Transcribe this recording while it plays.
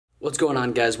What's going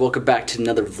on, guys? Welcome back to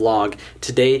another vlog.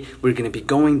 Today we're going to be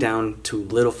going down to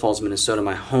Little Falls, Minnesota,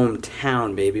 my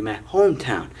hometown, baby, my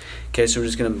hometown. Okay, so we're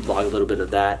just going to vlog a little bit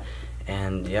of that,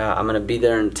 and yeah, I'm going to be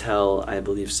there until I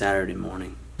believe Saturday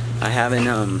morning. I haven't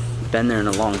been there in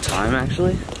a long time,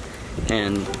 actually,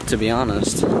 and to be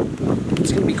honest,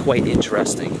 it's going to be quite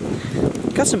interesting.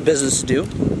 Got some business to do,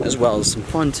 as well as some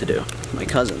fun to do. My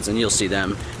cousins, and you'll see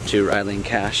them too, Rylee and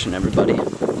Cash and everybody.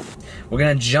 We're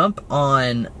gonna jump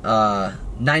on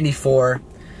 94,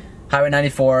 Highway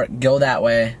 94, go that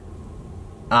way,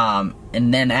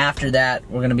 and then after that,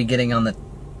 we're gonna be getting on the.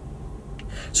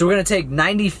 So we're gonna take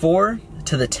 94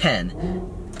 to the 10.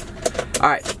 All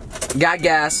right, got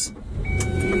gas.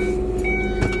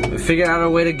 We figured out a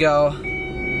way to go.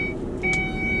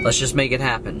 Let's just make it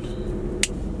happen.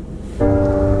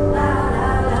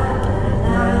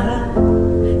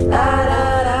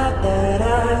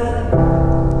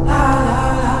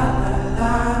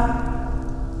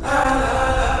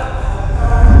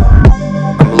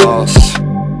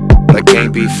 I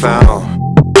can't be found,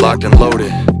 locked and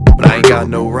loaded, but I ain't got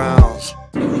no rounds.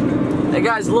 Hey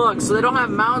guys, look, so they don't have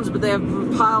mountains, but they have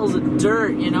piles of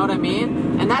dirt, you know what I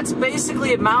mean? And that's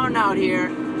basically a mountain out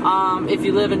here, if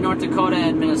you live in North Dakota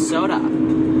and Minnesota.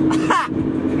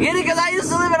 Get it? Because I used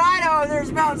to live in Idaho, and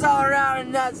there's mountains all around,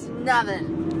 and that's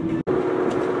nothing.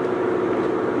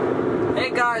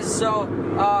 Hey guys, so,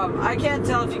 I can't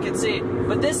tell if you can see,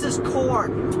 but this is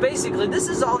corn. Basically, this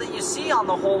is all that you see on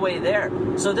the whole way there.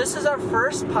 So this is our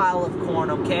first pile of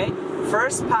corn, okay?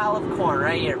 First pile of corn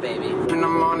right here, baby.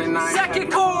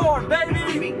 Second corn,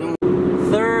 baby!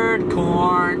 Third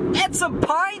corn. And some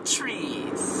pine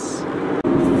trees.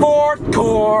 Fourth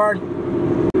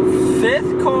corn.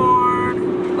 Fifth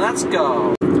corn. Let's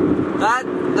go.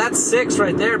 That's 6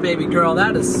 right there, baby girl.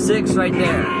 That is 6 right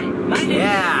there.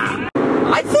 Yeah.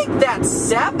 I think that's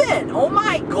 7. Oh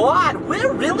my god,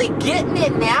 we're really getting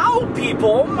it now, people.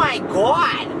 Oh my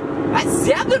god, that's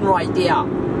 7 right there.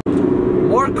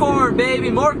 More corn, baby,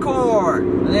 more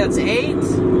corn. And that's 8.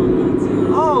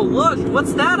 Oh, look,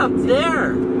 what's that up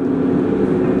there?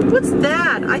 What's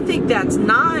that? I think that's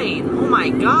 9. Oh my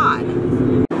god.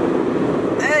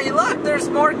 Hey, look, there's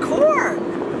more corn.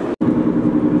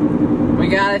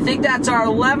 I think that's our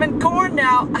 11th corn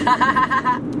now.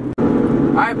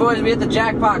 Alright boys, we hit the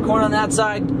jackpot. Corn on that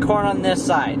side, corn on this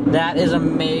side. That is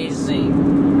amazing.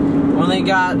 We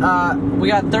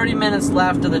got 30 minutes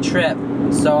left of the trip.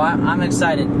 So I'm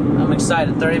excited. I'm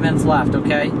excited. 30 minutes left,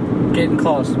 okay? Getting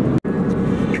close.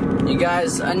 You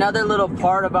guys, another little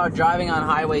part about driving on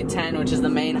Highway 10, which is the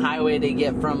main highway to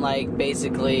get from, like,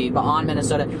 basically beyond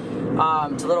Minnesota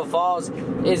to Little Falls,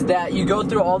 is that you go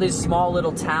through all these small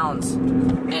little towns.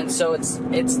 And so it's a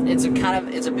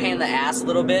pain in the ass a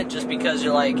little bit, just because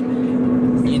you're like,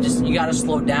 you gotta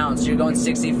slow down. So you're going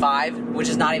 65, which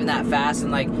is not even that fast,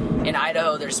 and like in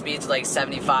Idaho their speed's like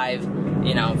 75,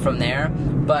 you know, from there.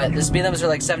 But the speed limits are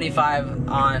like 75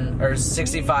 or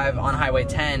 65 on Highway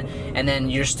 10, and then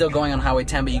you're still going on Highway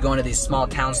 10, but you go into these small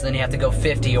towns, so then you have to go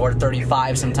 50 or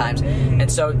 35 sometimes.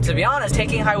 And so, to be honest,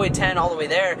 taking Highway 10 all the way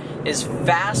there is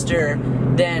faster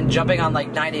than jumping on like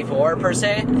 94 per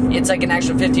se. It's like an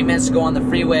extra 15 minutes to go on the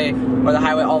freeway or the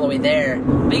highway all the way there.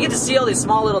 But you get to see all these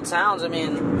small little towns. I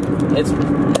mean, it's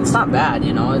not bad,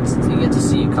 you know. You get to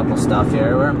see a couple stuff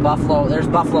here. We're in Buffalo. There's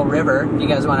Buffalo River. If you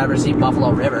guys want to ever see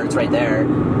Buffalo River, it's right there.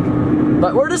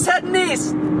 But we're just heading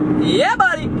east. Yeah,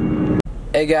 buddy.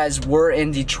 Hey guys, we're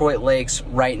in Detroit Lakes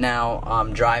right now.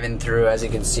 I'm driving through. As you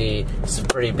can see, it's a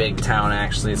pretty big town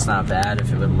actually. It's not bad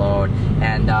if it would load,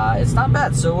 and it's not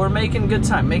bad. So we're making good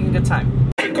time.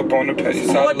 Pick up on the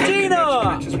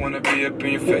Wadena! Just wanna be up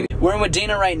in your face. We're in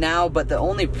Wadena right now, but the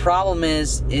only problem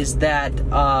is that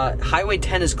Highway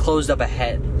 10 is closed up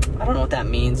ahead. I don't know what that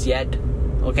means yet.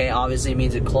 Okay, obviously it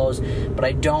means it closed, but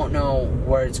I don't know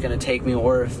where it's gonna take me,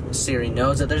 or if Siri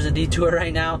knows that there's a detour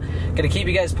right now. Gonna keep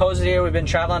you guys posted here. We've been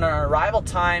traveling. Our arrival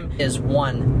time is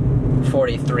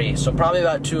 1:43, so probably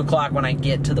about 2 o'clock when I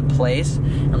get to the place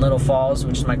in Little Falls,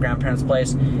 which is my grandparents'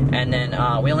 place, and then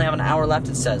we only have an hour left,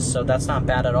 it says, so that's not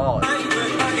bad at all.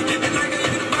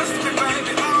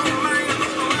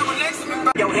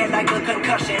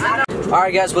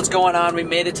 Alright guys, what's going on? We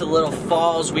made it to Little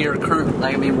Falls. We are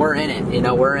we're in it, you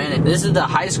know, we're in it. This is the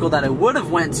high school that I would have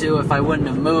went to if I wouldn't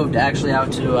have moved actually out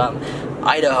to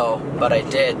Idaho, but I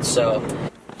did, so.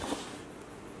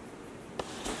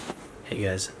 Hey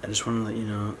guys, I just want to let you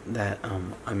know that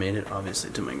I made it obviously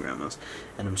to my grandma's,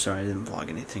 and I'm sorry I didn't vlog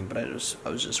anything, but I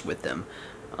was just with them.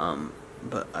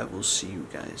 But I will see you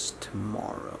guys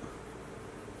tomorrow.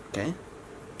 Okay?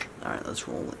 Alright, let's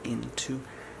roll into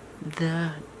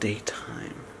the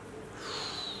daytime.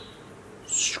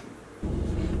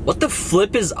 What the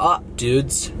flip is up,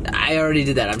 dudes? I already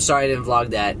did that. I'm sorry I didn't vlog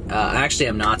that. Actually,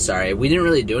 I'm not sorry. We didn't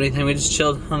really do anything. We just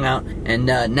chilled, hung out. And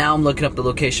now I'm looking up the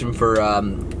location for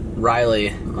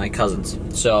Rylee, my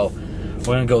cousins. So we're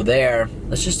gonna go there.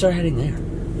 Let's just start heading there.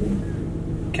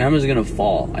 Camera's gonna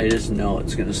fall. I just know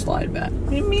it's gonna slide back.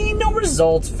 What do you mean? No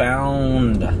results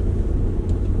found.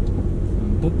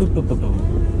 Boop, boop, boop, boop,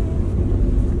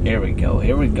 boop. Here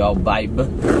we go, babe.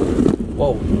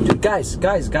 Whoa, dude, guys,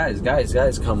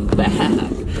 come back.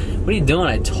 What are you doing?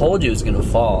 I told you it was gonna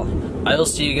fall. I will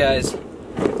see you guys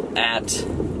at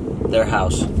their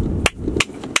house.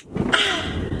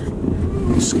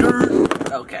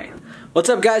 Skirt. Okay. What's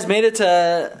up, guys? Made it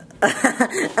to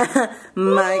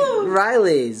my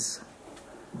Rylee's.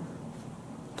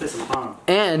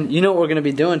 And you know what we're gonna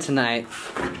be doing tonight?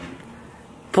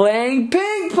 Playing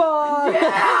ping pong!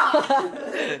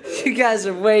 Yeah! You guys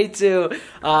are way too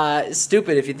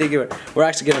stupid if you think we're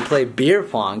actually gonna play beer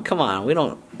pong. Come on, we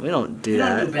don't do that. We don't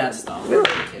do bad stuff.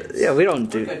 Yeah, we don't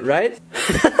do that, right?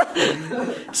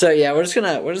 So yeah, we're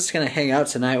just gonna hang out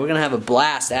tonight. We're gonna have a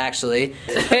blast, actually.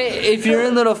 Hey, if you're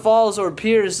in Little Falls or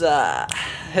Pierce,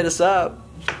 hit us up.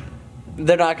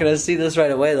 They're not gonna see this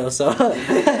right away though, so.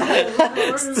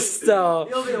 So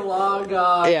you'll be long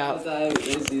gone. Yeah,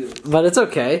 but it's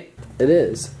okay. It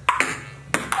is.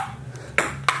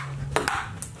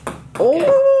 Okay.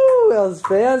 Oh, that was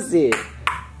fancy.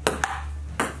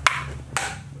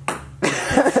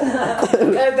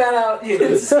 Get that out. You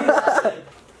didn't see that.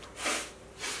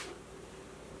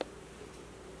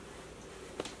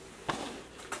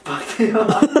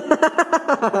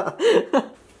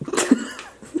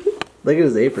 Look at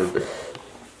his apron.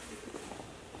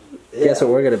 Yeah. Guess what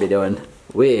we're gonna be doing?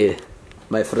 We,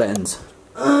 my friends.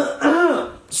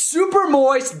 Super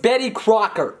moist Betty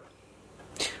Crocker.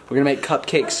 We're gonna make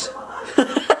cupcakes.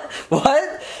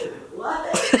 What? What?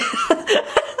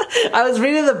 I was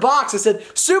reading the box. It said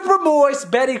super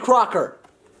moist Betty Crocker.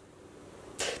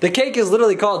 The cake is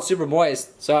literally called super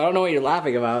moist, so I don't know what you're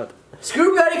laughing about.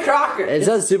 Screw Betty Crocker. It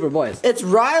says super moist. It's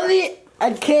Rylee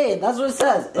and Cade. That's what it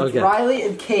says. It's okay. Rylee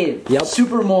and Cade. Yep.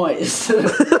 Super moist.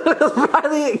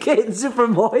 Rylee and Cade super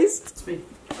moist. It's me.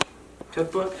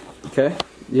 Cookbook. Okay.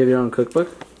 You have your own cookbook?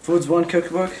 Foods 1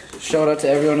 cookbook. Shout out to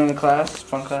everyone in the class.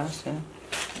 Fun class, yeah.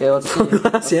 Okay, let's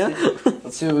see.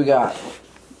 Let's see what we got.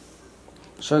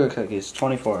 Sugar cookies,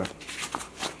 24.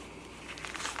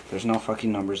 There's no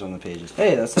fucking numbers on the pages.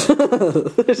 Hey, that's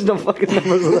there's no fucking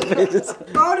numbers on the pages.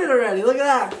 Found it already. Look at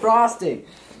that frosting.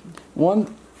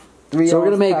 1, 3. So we're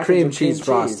gonna make cream cheese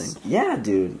frosting. Yeah,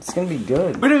 dude, it's gonna be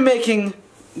good. We're gonna be making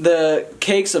the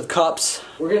cakes of cups.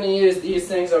 We're gonna use these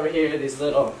things over here. These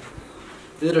little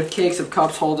cakes of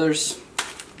cups holders.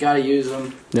 Gotta use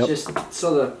them. Yep. Just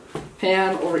so the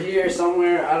pan over here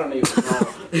somewhere. I don't even know.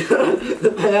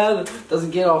 The pan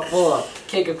doesn't get all full of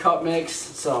cake of cup mix.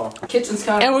 So kitchen's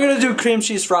kind of. And we're gonna do cream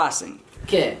cheese frosting.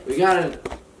 Okay, we gotta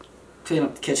clean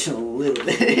up the kitchen a little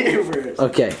bit here first.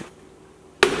 Okay.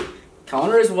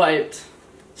 Counter is wiped.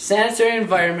 Sanitary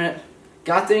environment.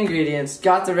 Got the ingredients.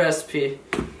 Got the recipe.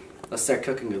 Let's start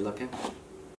cooking good looking.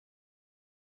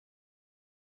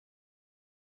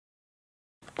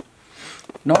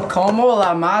 No como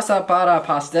la masa para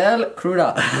pastel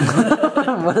cruda.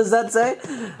 What does that say?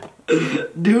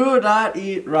 Do not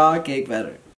eat raw cake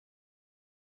batter.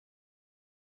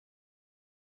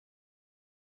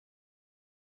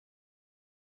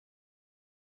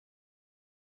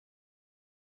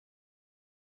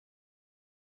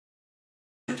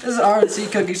 This is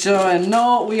RC Cooking Show, and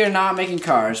no, we are not making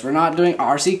cars. We're not doing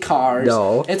RC cars.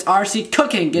 No. It's RC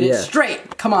cooking. Get it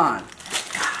straight. Come on.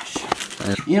 Gosh.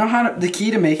 You know how the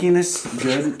key to making this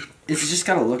good is you just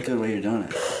gotta look good while you're doing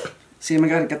it. See, I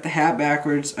got the hat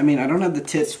backwards. I mean, I don't have the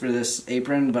tits for this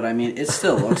apron, but I mean, it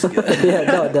still looks good. Yeah,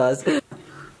 no, it does. Make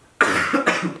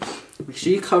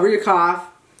sure you cover your cough.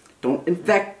 Don't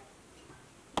infect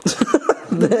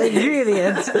the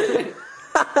ingredients.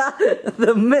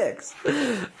 The mix.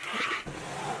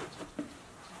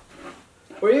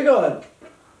 Where are you going?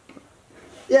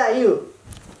 Yeah, you.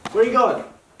 Where are you going?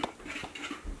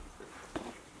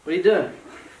 What are you doing?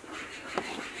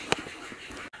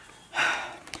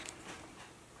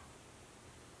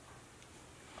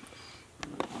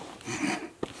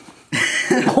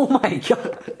 Oh my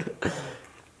god.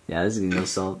 Yeah, this is gonna go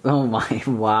so. Oh my,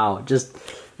 wow. Just,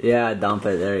 yeah, dump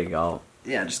it. There you go.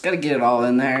 Yeah, just gotta get it all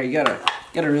in there. You gotta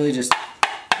really just.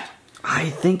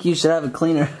 I think you should have a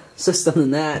cleaner system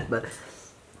than that, but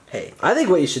hey, I think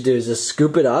what you should do is just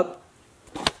scoop it up.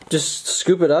 Just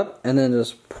scoop it up and then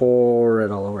just pour it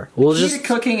all over. We'll the key to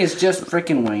cooking is just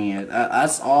freaking winging it.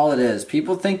 That's all it is.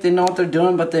 People think they know what they're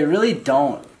doing, but they really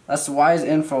don't. That's wise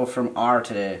info from R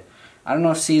today. I don't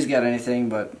know if C's got anything,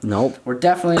 but nope. We're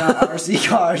definitely not RC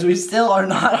cars. We still are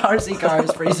not RC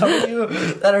cars. For some of you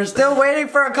that are still waiting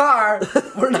for a car,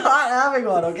 we're not having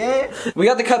one, okay? We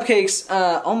got the cupcakes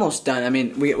almost done. I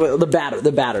mean,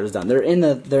 the batter is done. They're in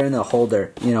the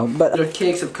holder, you know. But they're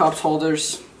cakes of cups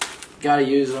holders. Gotta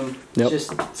use them. Yep.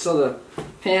 Just so the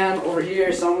pan over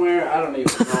here somewhere. I don't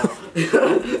even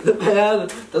know. The pan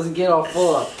doesn't get all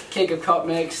full of cake of cup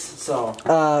mix. So.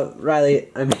 Rylee,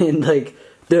 I mean, like.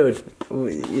 Dude,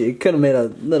 you could have made a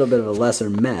little bit of a lesser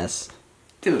mess.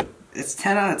 Dude, it's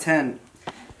 10 out of 10.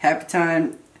 Happy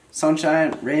time,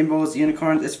 sunshine, rainbows,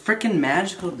 unicorns. It's freaking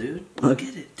magical, dude. Look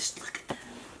at it. Just look at that.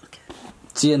 Look at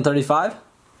it. See you in 35?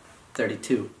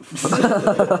 32.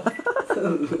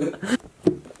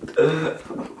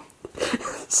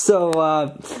 So,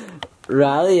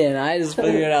 Rylee and I just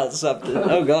figured out something.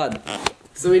 Oh, God.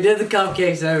 So we did the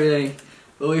cupcakes and everything,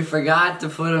 but we forgot to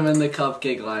put them in the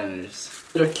cupcake liners.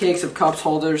 They're cakes of cups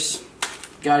holders.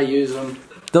 Gotta use them.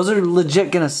 Those are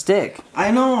legit gonna stick. I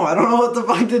know. I don't know what the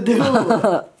fuck to do.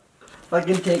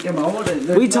 Fucking take them out.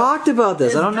 We talked about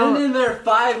this. I don't know. It's been in there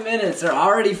 5 minutes. They're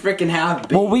already freaking half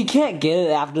baked. Well, we can't get it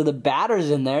after the batter's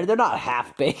in there. They're not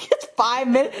half baked. It's 5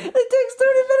 minutes. It takes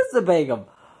 30 minutes to bake them.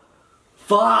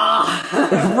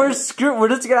 Fuck. We're screwed. We're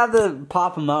just gonna have to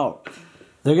pop them out.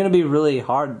 They're gonna be really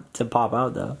hard to pop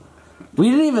out, though. We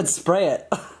didn't even spray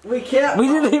it. We can't. We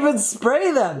didn't even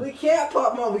spray them. We can't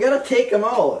pop them out. We gotta take them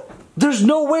out. There's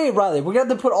no way, Rylee. We're gonna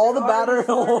have to put all the batter.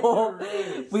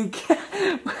 We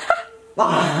can't.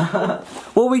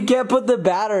 Well, we can't put the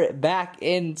batter back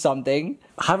in something.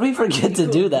 How do we forget to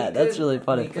do that? That's really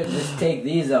funny. We could just take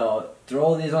these out,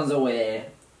 throw these ones away,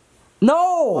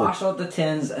 no! wash out the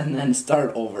tins, and then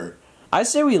start over. I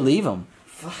say we leave them.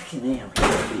 Fucking hell.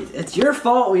 It's your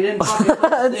fault we didn't fucking...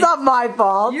 It's not my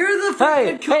fault. You're the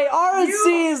fucking... Hey,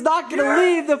 R&C is not gonna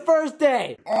leave the first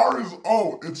day. R is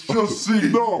O, it's just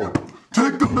C. No,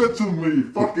 take the bits with me,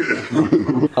 fuck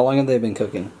it. How long have they been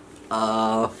cooking?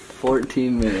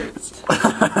 14 minutes.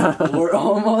 We're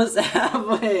almost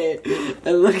halfway.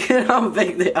 And look at how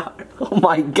big they are. Oh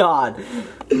my god.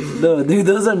 No, dude,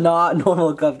 those are not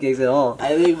normal cupcakes at all.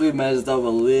 I think we messed up a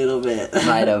little bit.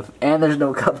 Might have. And there's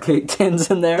no cupcake tins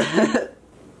in there.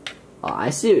 Oh,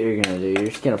 I see what you're gonna do. You're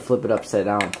just gonna flip it upside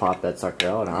down and pop that sucker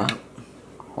out, huh? Yeah.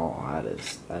 Oh,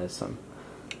 that is some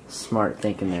smart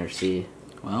thinking there, see.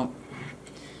 Well,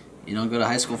 you don't go to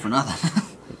high school for nothing.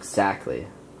 Exactly.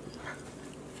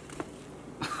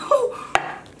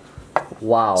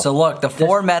 Wow. So look, the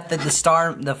four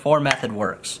method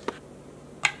works.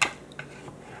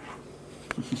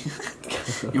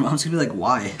 Your mom's gonna be like,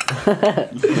 why? You're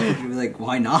gonna be like,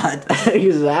 why not?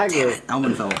 Exactly. That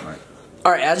one fell apart.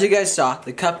 Alright, as you guys saw,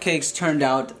 the cupcakes turned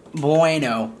out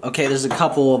bueno. Okay, there's a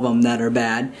couple of them that are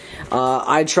bad.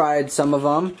 I tried some of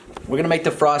them. We're gonna make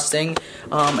the frosting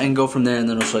and go from there, and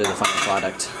then I'll show you the final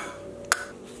product.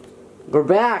 We're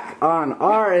back on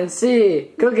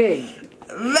R&C cooking.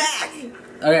 Back!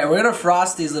 Okay, we're gonna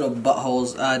frost these little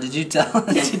buttholes. Did you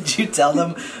tell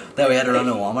them that we had to run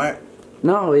to Walmart?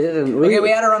 No, we didn't. Okay, we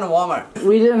had to run to Walmart.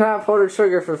 We didn't have powdered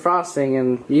sugar for frosting,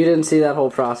 and you didn't see that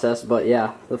whole process, but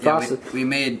yeah. The frosting. Yeah, we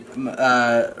made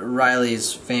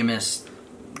Rylee's famous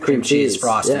cream cheese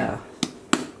frosting. Yeah.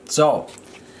 So,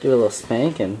 do a little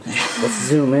spanking. Let's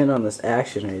zoom in on this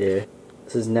action right here.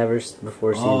 This is never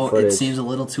before seen footage. It seems a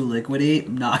little too liquidy,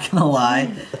 I'm not gonna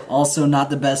lie. Also, not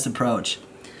the best approach.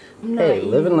 Hey,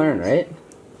 live and learn, right?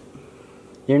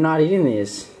 You're not eating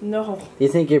these. No. You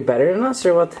think you're better than us,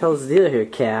 or what the hell's the deal here,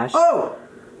 Cash? Oh!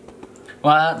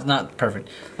 Well, that's not perfect.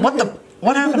 What the?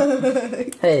 What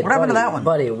happened? Hey, what happened to that one?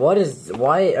 Buddy,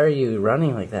 why are you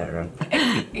running like that, Run?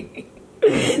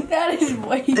 That is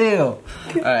way Ew.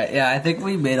 Alright, yeah, I think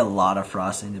we made a lot of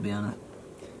frosting, to be honest.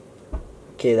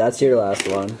 Okay, that's your last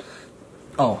one.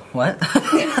 Oh, what?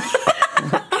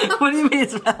 What do you mean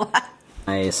it's my last?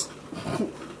 Nice.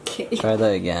 Okay. Try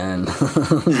that again.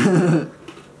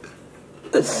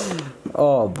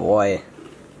 Oh boy.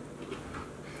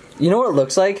 You know what it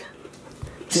looks like?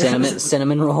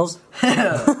 Cinnamon rolls.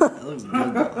 That looks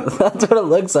good. That's what it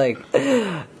looks like.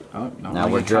 Oh, no, Now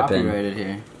we're dripping. Copyrighted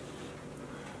here.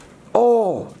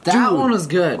 Oh, That dude. one was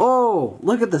good. Oh,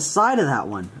 look at the side of that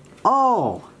one.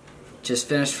 Oh. Just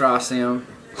finished frosting them.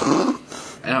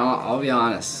 And I'll be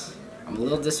honest, I'm a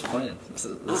little disappointed.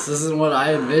 This isn't what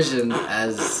I envisioned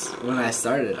as when I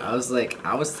started. I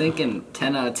was thinking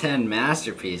 10 out of 10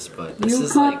 masterpiece, but this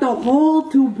is like the hole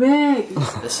too big.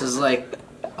 this is like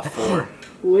A 4.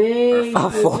 Way. A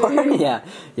 4? Yeah.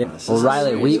 Well,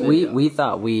 Rylee, we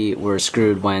thought we were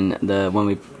screwed when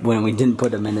we didn't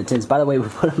put them in the tins. By the way, we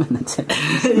put them in the tins.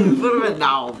 Put them in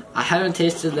now. I haven't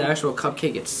tasted the actual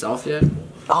cupcake itself yet.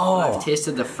 Oh. I've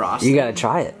tasted the frosting. You gotta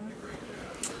try it.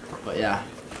 But yeah,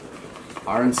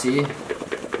 RNC.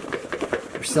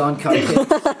 We're selling cupcakes.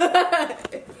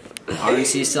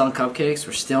 RNC selling cupcakes.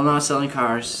 We're still not selling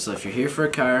cars. So if you're here for a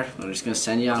car, we're just gonna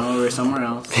send you on over somewhere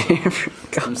else.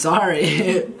 I'm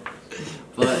sorry.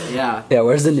 But yeah. Yeah,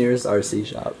 where's the nearest RC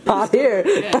shop? Not here.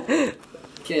 Yeah.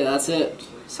 Okay, that's it.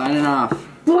 Signing off.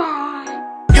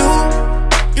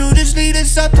 You just lead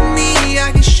us up to me.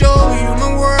 I can show you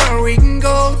my world. We